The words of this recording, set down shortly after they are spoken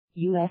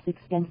U.S.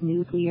 extends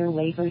nuclear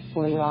waivers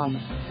for Iran,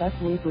 but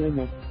with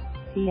limits.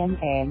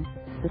 CNN.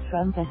 The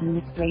Trump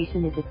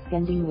administration is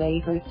extending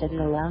waivers that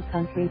allow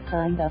countries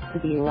signed up to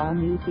the Iran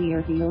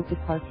nuclear deal to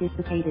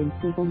participate in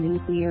civil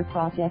nuclear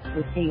projects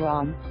with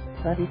Tehran,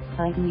 but it's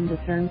tightening the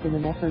terms in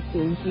an effort to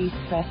increase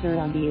pressure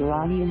on the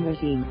Iranian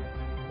regime.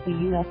 The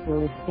U.S.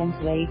 will extend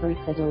waivers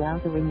that allow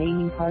the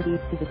remaining parties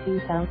to the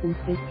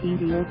 2015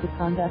 deal to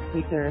conduct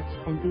research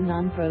and do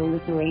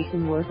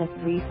non-proliferation work at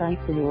 3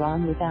 sites in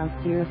Iran without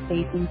fear of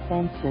facing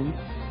sanctions,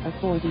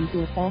 according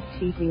to a fact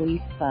sheet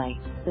released by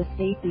the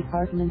State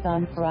Department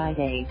on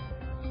Friday.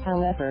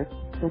 However,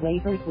 the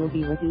waivers will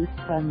be reduced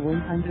from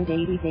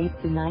 180 days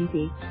to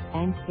 90,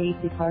 and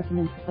State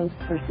Department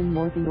spokesperson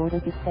Morgan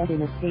Ortagus said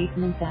in a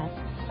statement that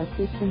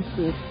assistance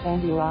to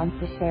expand Iran's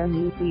Bushehr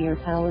nuclear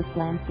power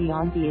plant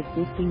beyond the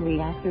existing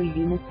reactor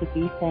unit could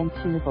be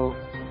sanctionable.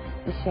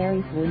 Bushehr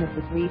is one of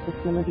the 3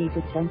 facilities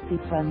exempted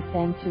from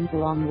sanctions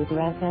along with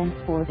Arak and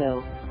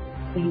Fordow.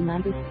 The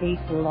United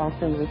States will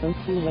also revoke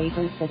 2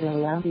 waivers that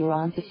allowed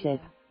Iran to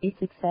ship its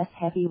excess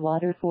heavy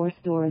water for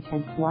storage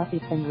and swap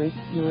its enriched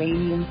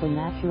uranium for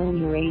natural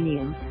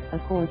uranium,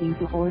 according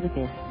to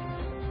Ortagus.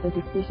 The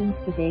decisions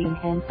today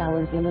enhance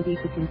our ability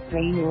to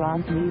constrain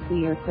Iran's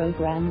nuclear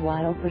program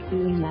while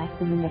pursuing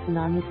maximum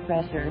economic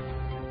pressure.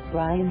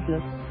 Brian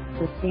Hook,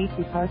 the State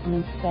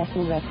Department's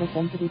special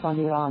representative on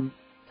Iran,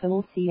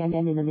 told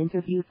CNN in an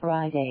interview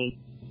Friday.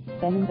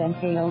 Behnam Ben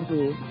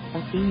Taleblu,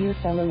 a senior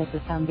fellow at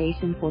the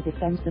Foundation for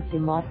Defense of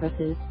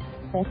Democracies,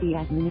 said the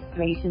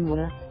administration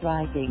was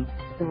striking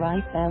the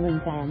right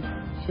balance and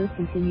should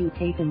continue to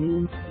take a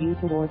nuanced view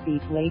towards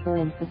each waiver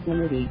and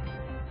facility.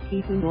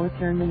 Keeping or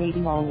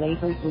terminating all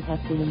waivers would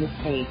have been a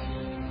mistake.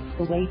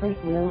 The waivers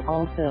will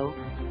also,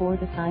 for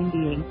the time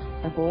being,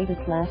 avoid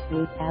a clash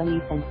with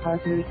allies and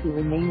partners who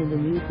remain in the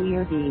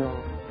nuclear deal.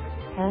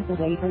 Had the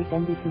waivers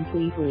ended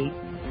completely,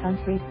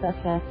 countries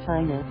such as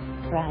China,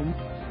 France,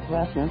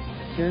 Russia,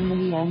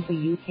 Germany and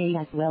the UK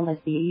as well as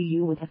the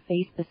EU would have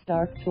faced the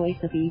stark choice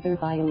of either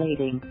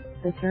violating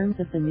the terms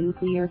of the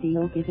nuclear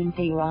deal, giving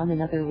Tehran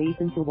another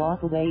reason to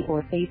walk away,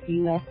 or face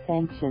U.S.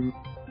 sanctions.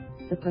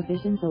 The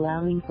provisions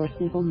allowing for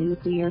civil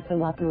nuclear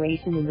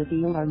cooperation in the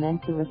deal are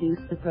meant to reduce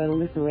the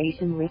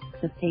proliferation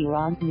risks of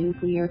Tehran's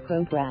nuclear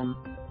program.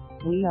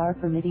 We are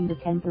permitting the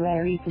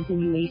temporary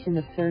continuation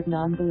of certain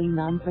ongoing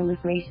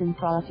non-proliferation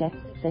projects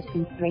that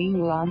constrain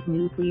Iran's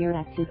nuclear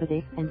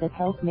activities and that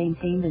help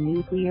maintain the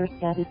nuclear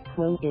status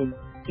quo in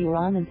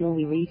Iran until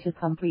we reach a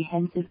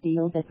comprehensive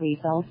deal that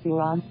resolves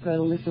Iran's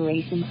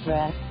proliferation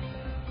threat.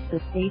 The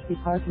State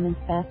Department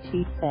fact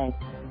sheet said.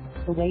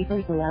 The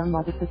waivers allow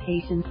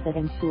modifications that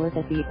ensure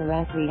that the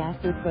Arak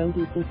reactor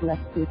produces less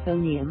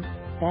plutonium,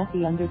 that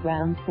the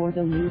underground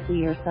Fordow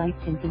nuclear site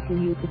can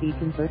continue to be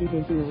converted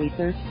into a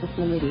research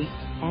facility,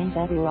 and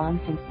that Iran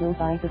can still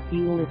buy the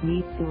fuel it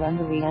needs to run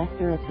the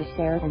reactor at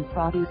Bushehr and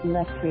produce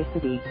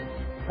electricity.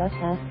 Such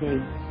has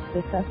been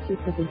the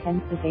subject of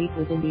intense debate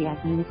within the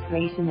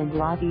administration and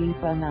lobbying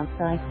from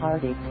outside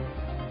parties.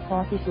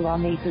 Hawkish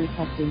lawmakers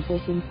have been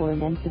pushing for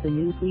an end to the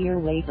nuclear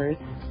waivers,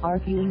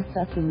 arguing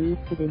such a move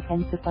could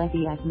intensify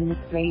the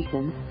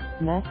administration's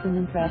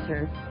maximum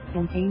pressure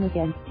campaign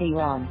against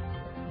Tehran.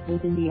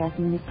 Within the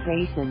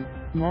administration,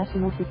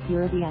 National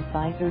Security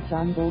Advisor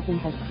John Bolton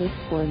has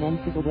pushed for an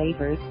end to the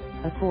waivers,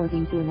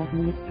 according to an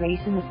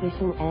administration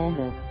official and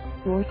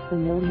a source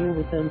familiar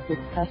with those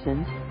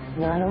discussions,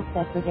 while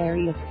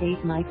Secretary of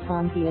State Mike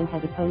Pompeo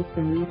had opposed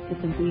the move to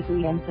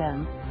completely end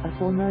them, a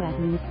former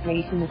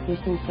administration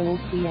official told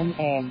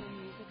CNN.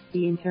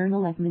 The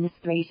internal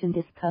administration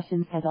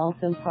discussions had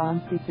also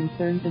prompted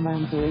concerns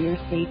among career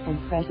State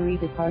and Treasury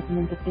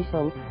Department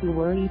officials who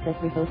worried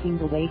that revoking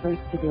the waivers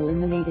could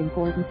eliminate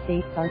important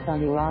safeguards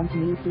on Iran's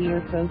nuclear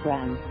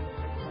program.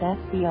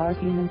 That's the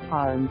argument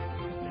arms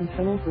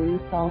control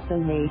groups also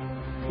made,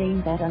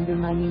 saying that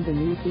undermining the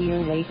nuclear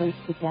waivers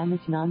could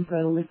damage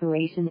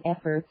non-proliferation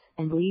efforts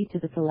and lead to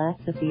the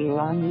collapse of the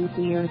Iran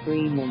nuclear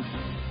agreement.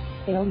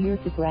 Failure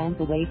to grant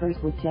the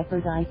waivers would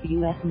jeopardize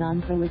U.S.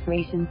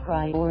 non-proliferation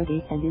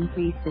priorities and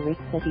increase the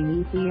risk that the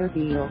nuclear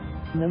deal,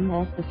 known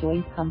as the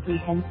Joint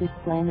Comprehensive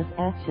Plan of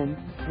Action,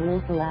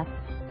 will collapse.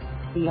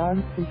 The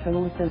Arms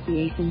Control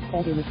Association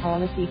said in a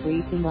policy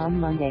briefing on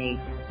Monday.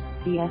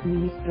 The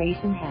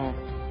administration has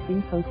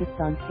been focused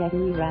on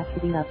steadily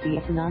ratcheting up the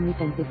economic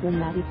and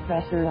diplomatic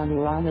pressure on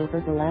Iran over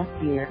the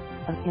last year,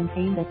 a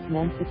campaign that's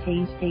meant to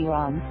change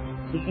Tehran's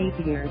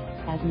behavior,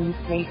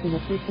 administration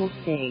officials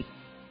say.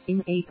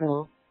 In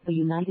April, the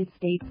United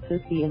States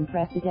took the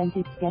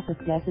unprecedented step of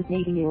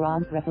designating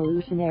Iran's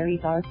Revolutionary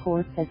Guard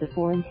Corps as a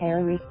foreign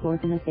terrorist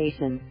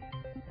organization.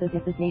 The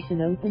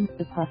designation opens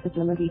the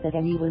possibility that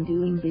anyone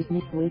doing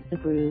business with the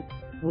group,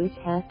 which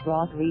has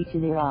broad reach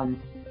in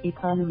Iran's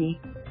economy,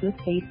 could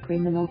face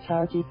criminal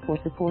charges for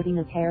supporting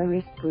a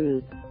terrorist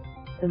group.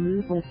 The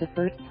move was the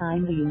first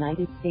time the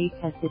United States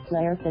has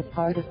declared that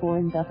part of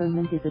foreign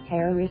government is a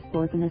terrorist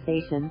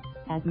organization,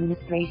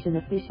 administration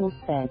officials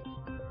said.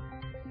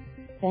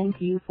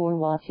 Thank you for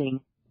watching.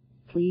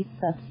 Please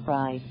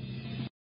subscribe.